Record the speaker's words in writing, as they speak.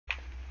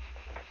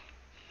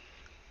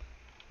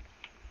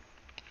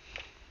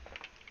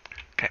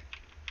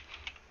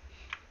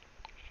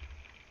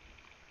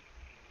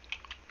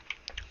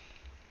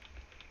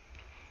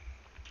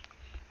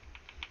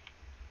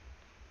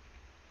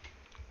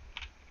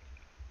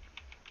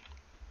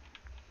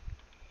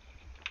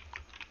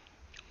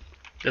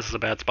This is a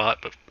bad spot,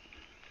 but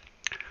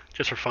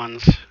just for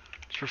funs.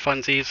 Just for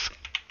funsies.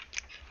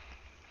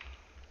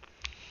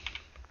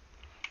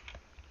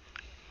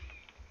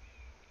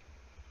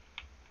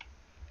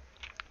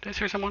 Did I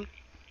hear someone?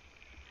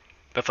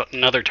 That's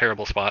another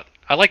terrible spot.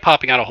 I like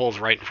popping out of holes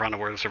right in front of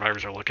where the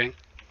survivors are looking.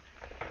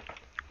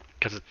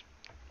 Because it's,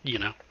 you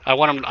know, I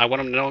want them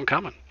to know I'm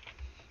coming.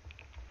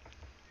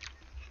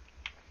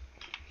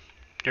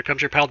 Here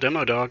comes your pal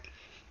Demo Dog.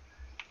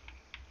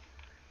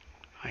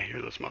 I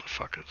hear those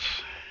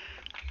motherfuckers.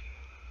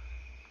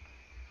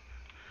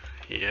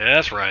 Yeah,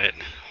 that's right.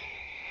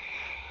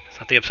 Is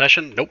that the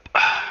obsession? Nope.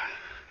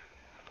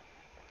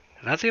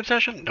 Is that the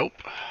obsession? Nope.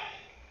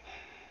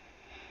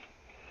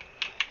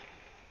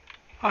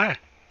 Oh, hey.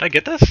 Did I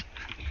get this?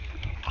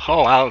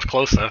 Oh, wow, that was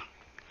close, though.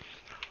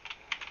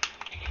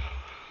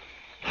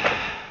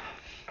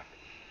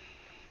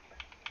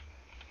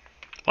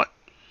 What?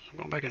 I'm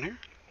going back in here?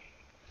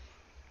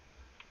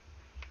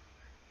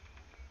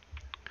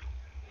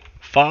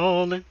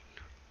 Falling.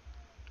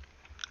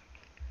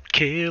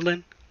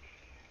 Killing.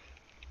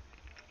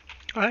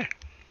 Oh, hey.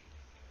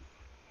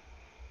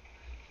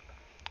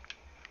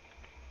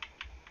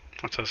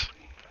 What's this?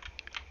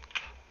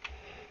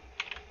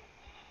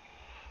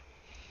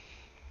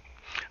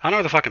 I don't know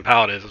where the fucking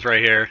pallet is. It's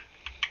right here.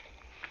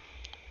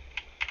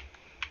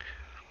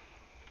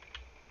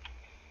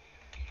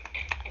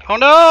 Oh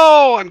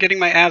no! I'm getting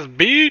my ass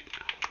beat!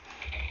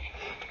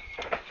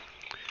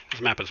 This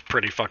map is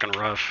pretty fucking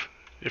rough,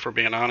 if we're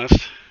being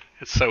honest.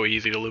 It's so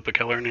easy to loop a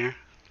killer in here.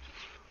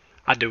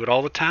 I do it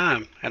all the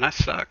time, and I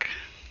suck.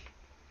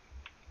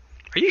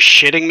 Are you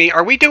shitting me?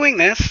 Are we doing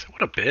this?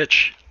 What a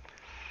bitch.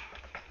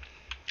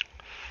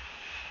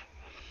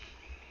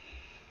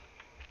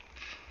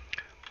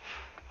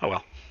 Oh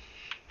well.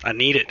 I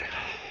need it.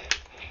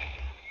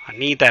 I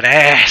need that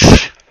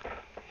ass.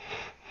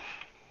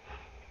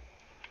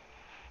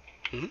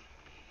 Hmm?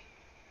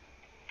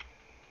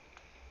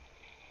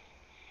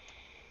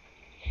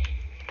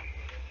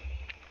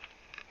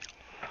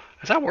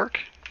 Does that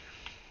work?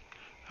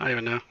 I don't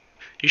even know.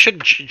 You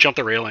should jump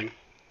the railing.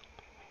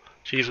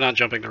 She's not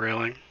jumping the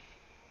railing.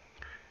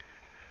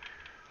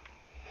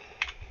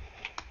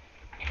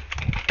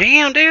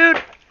 Damn,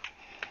 dude!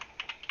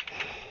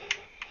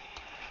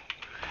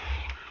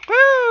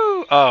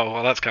 Woo! Oh,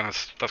 well, that's kind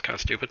of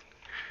stupid.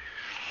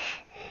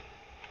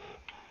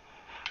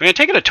 I mean,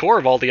 taking a tour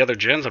of all the other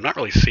gens, I'm not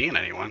really seeing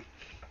anyone.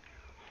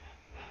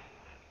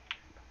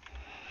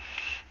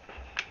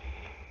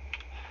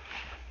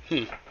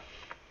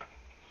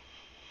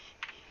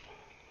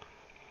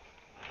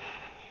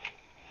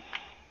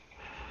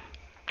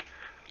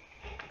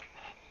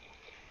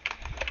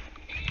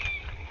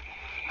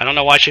 I don't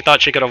know why she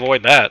thought she could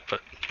avoid that, but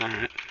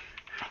alright.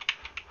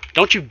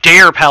 Don't you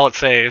dare pallet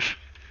save.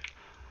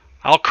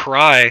 I'll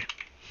cry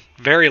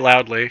very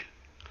loudly.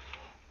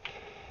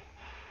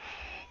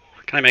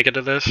 Can I make it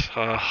to this?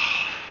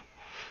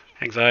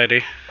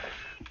 Anxiety.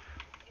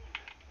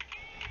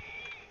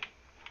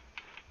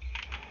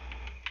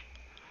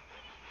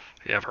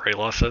 Yeah, I've already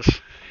lost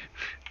this.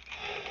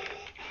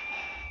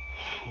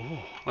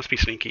 Oh, must be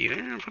sneaky.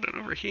 There, put it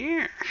over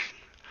here.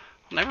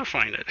 I'll never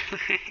find it.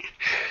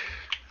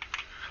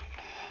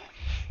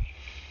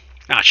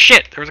 Ah,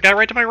 shit! There was a guy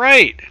right to my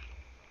right!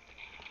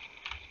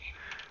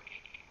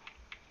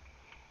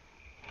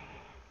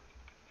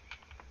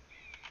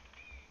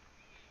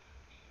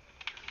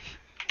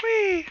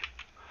 Whee!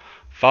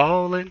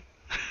 Falling.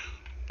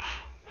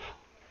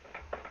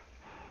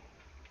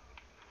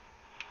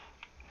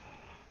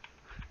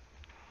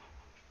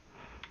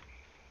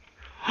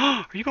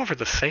 Are you going for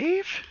the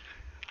save?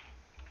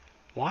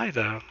 Why,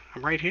 though?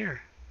 I'm right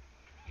here.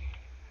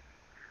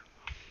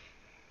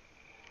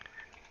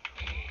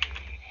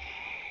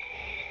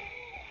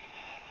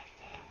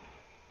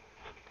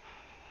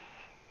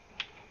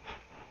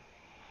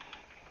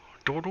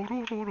 I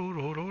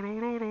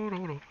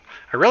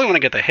really want to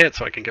get the hit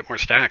so I can get more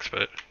stacks,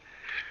 but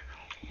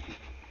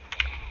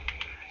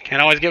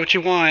can't always get what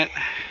you want.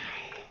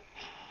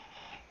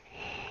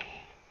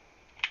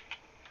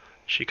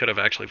 She could have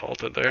actually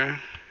vaulted there.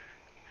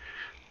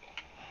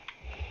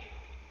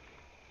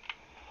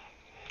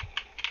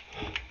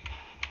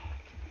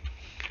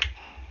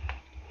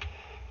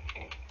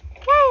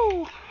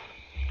 Woo!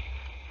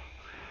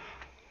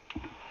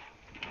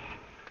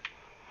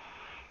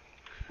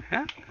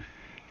 Yeah?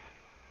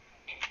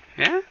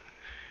 Yeah?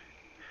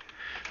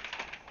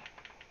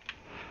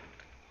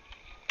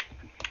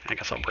 I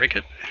guess I'll break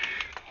it.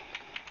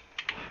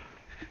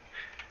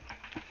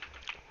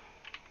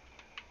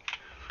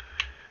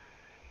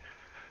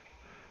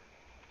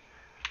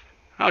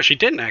 Oh, she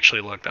didn't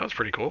actually look. That was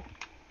pretty cool.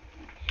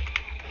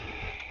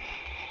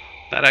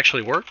 That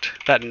actually worked.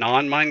 That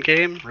non-mind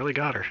game really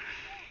got her.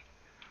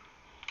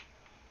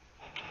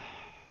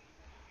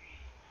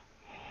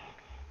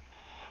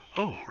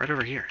 Oh, right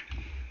over here.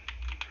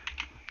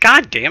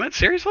 God damn it,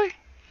 seriously?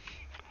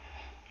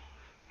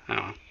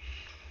 Oh.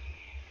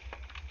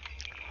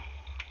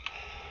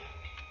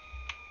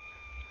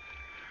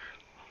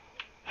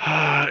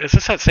 Is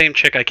this that same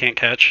chick I can't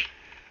catch?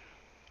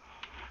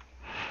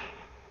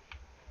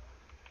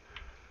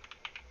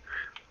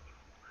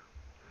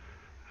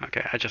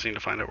 I just need to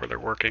find out where they're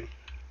working.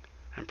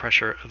 And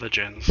pressure the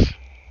gins.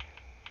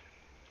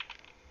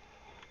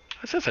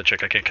 This is a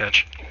chick I can't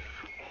catch.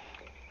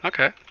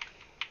 Okay.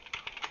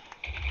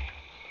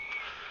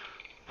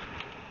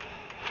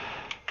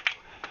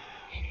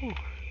 Ooh.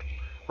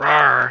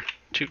 Rawr!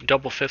 Two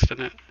double fisting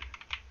it.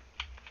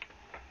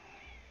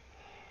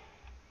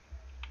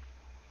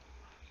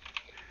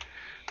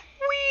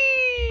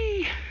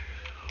 Whee!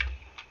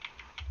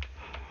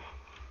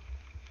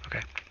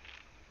 Okay.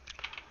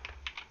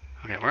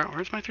 Okay,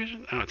 where's my 3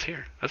 gins? Oh, it's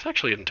here. That's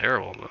actually isn't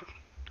terrible, but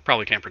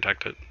probably can't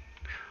protect it.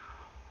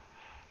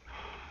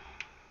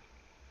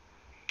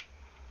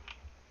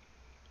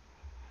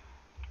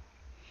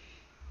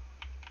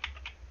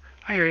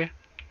 I hear you.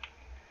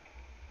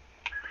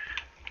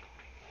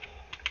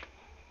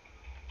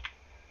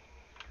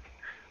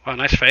 Well,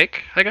 nice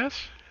fake, I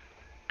guess.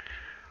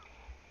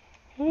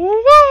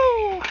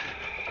 Woo!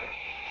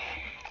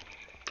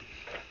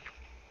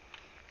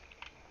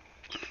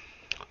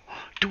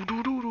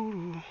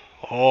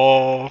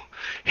 Oh,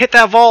 hit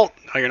that vault!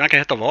 Oh, you're not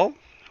gonna hit the vault?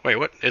 Wait,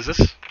 what is this?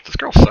 Does this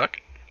girl suck?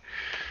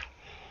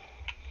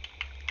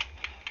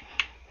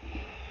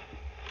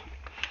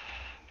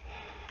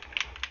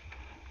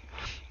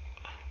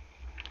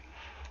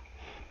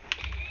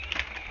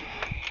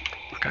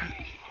 Okay.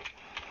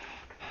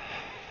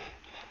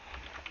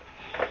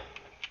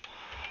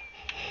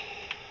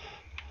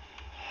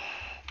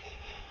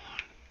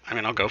 I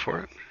mean, I'll go for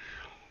it.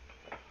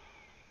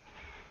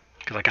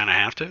 Because I kind of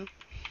have to.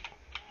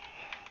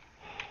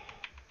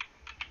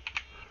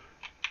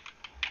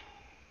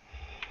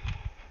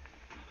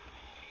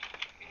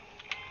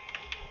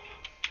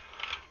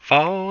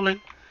 Falling.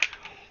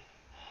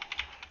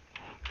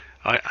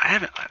 I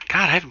haven't.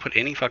 God, I haven't put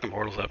any fucking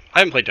portals up. I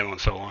haven't played demo in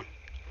so long.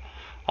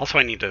 Also,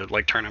 I need to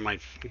like turn in my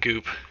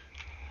goop.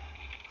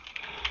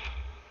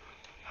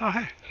 Oh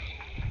hey.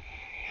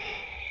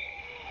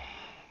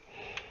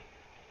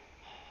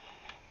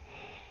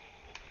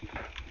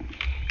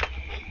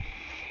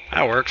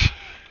 That works.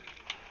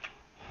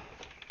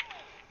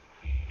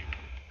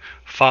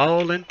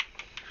 Falling.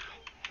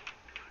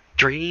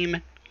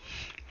 Dreaming.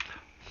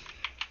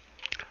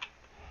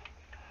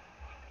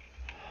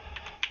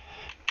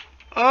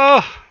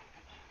 Oh!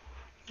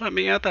 Let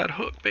me at that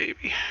hook,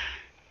 baby.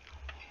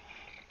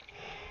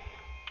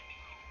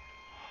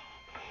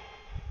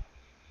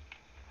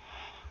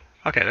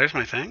 Okay, there's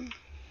my thing.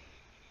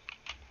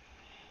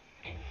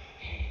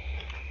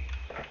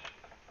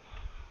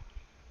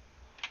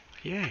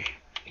 Yay.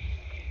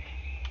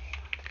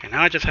 Okay,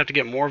 now I just have to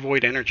get more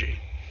void energy.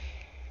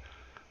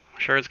 I'm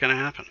sure it's gonna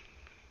happen.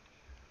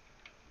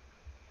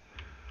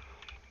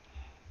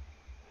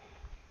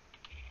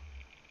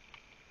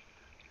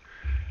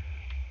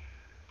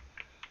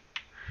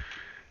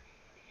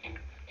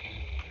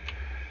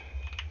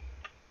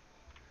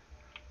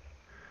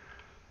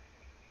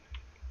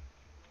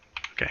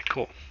 Okay,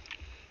 cool.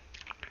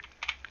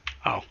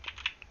 Oh.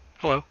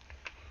 Hello.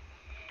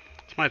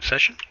 It's my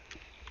obsession.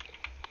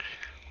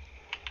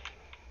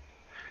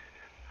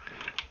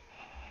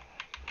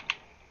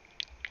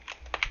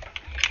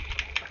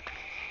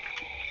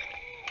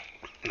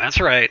 That's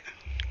right.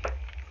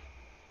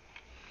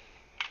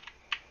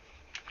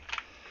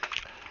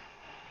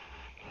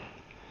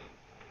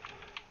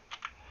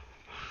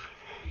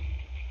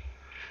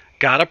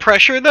 Gotta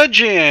pressure the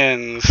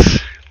gins.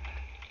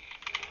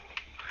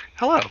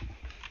 Hello.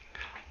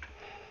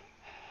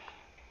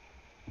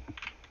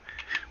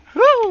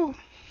 Woo!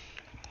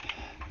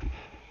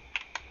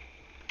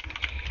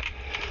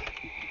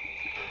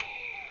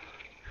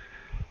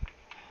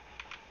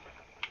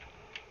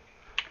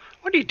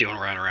 What are you doing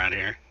running around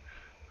here?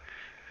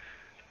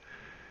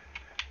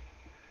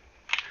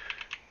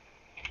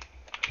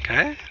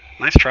 Okay,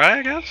 nice try,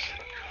 I guess.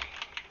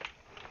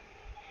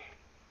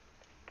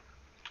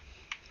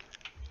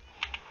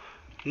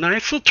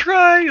 Nice little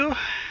try.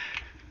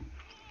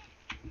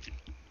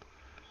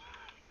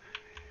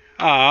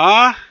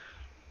 Ah,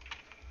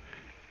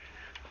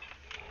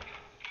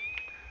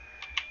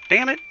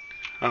 damn it.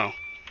 Oh,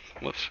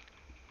 whoops.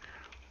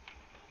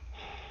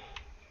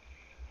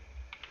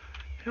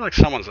 I feel like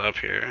someone's up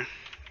here.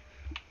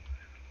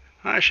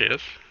 Ah, she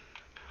is.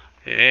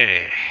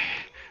 Yeah,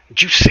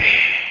 juicy.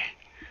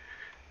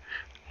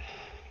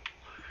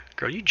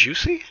 Girl, you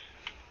juicy?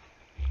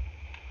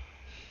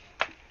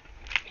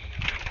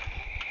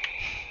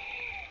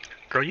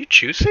 Girl, you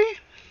juicy?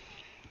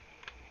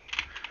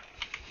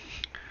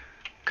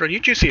 Girl, you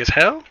juicy as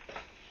hell?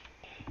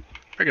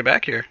 Bring it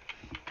back here.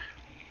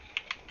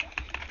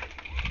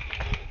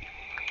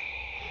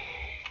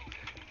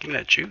 Give me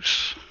that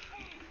juice.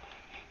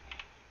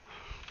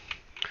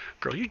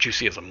 Girl, you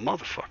juicy as a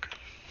motherfucker.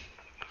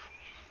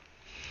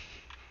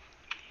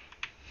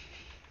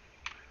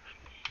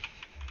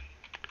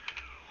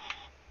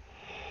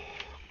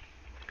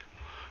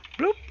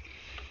 Bloop.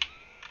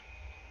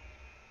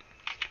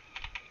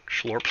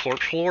 Slurp, slurp,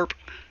 slurp.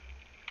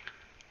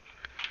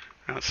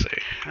 Let's see.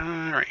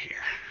 Right here.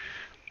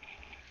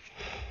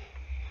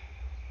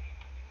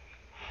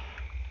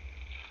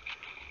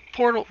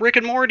 Portal, Rick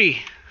and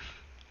Morty.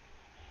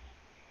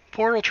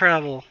 Portal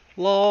travel.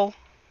 Lol.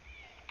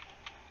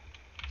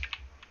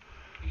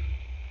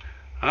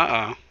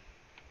 Uh-oh.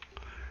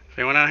 Is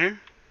anyone out here?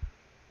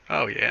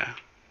 Oh, yeah.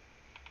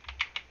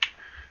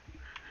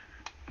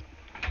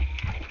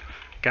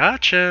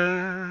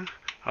 Gotcha.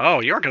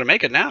 Oh, you aren't going to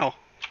make it now.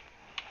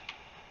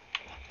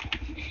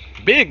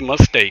 Big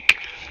mistake.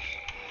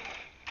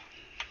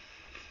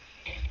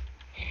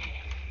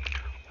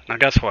 Now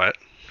guess what?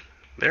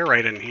 They're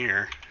right in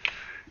here.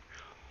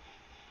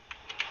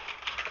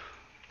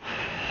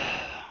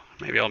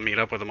 Maybe I'll meet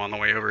up with them on the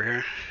way over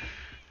here.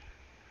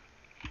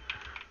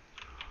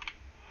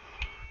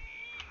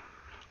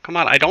 Come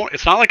on,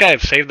 it's not like I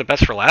have saved the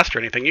best for last or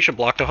anything. You should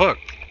block the hook.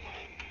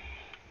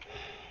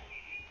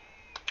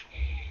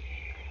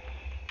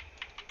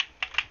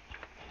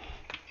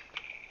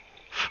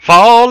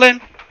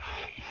 Falling.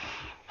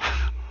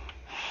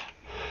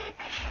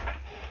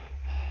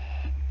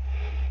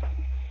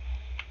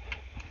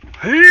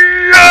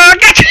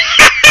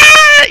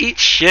 Eat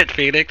shit,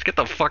 Phoenix. Get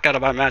the fuck out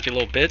of my match, you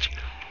little bitch.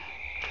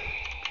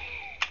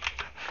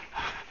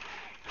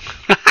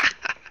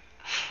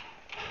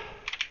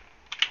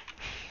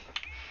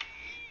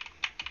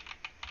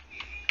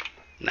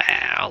 Nah,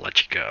 I'll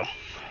let you go.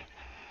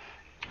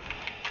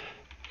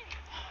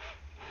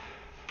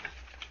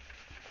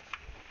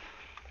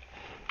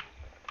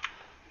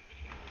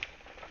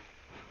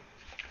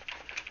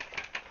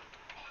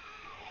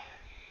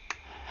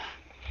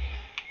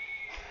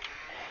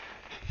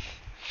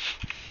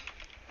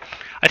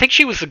 I think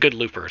she was a good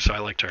looper, so I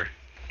liked her.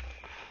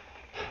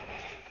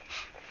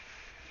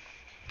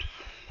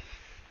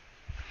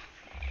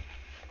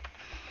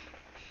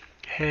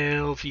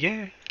 Hells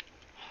yeah.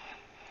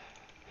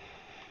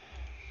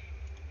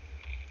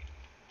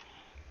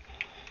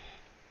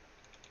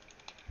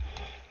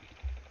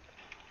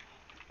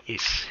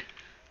 Yes.